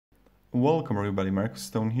Welcome everybody, Marcus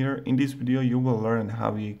Stone here. In this video you will learn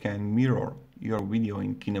how you can mirror your video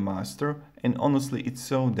in Kinemaster, and honestly it's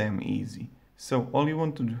so damn easy. So all you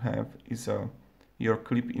want to have is your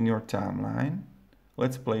clip in your timeline.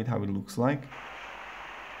 Let's play it how it looks like.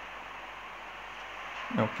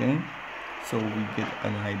 Okay, so we get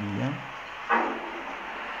an idea.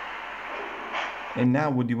 And now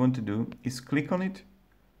what you want to do is click on it,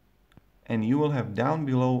 and you will have down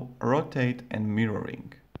below rotate and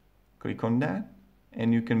mirroring. Click on that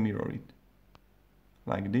and you can mirror it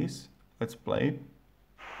like this. Let's play it.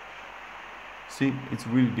 See, it's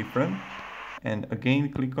really different. And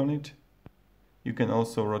again, click on it. You can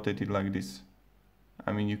also rotate it like this.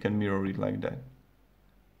 I mean, you can mirror it like that.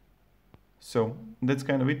 So that's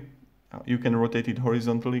kind of it. You can rotate it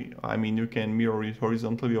horizontally. I mean, you can mirror it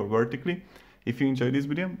horizontally or vertically. If you enjoyed this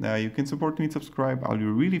video, you can support me and subscribe. I'll be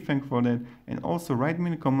really thankful for that. And also write me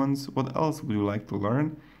in the comments what else would you like to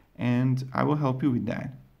learn, and I will help you with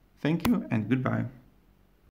that. Thank you and goodbye.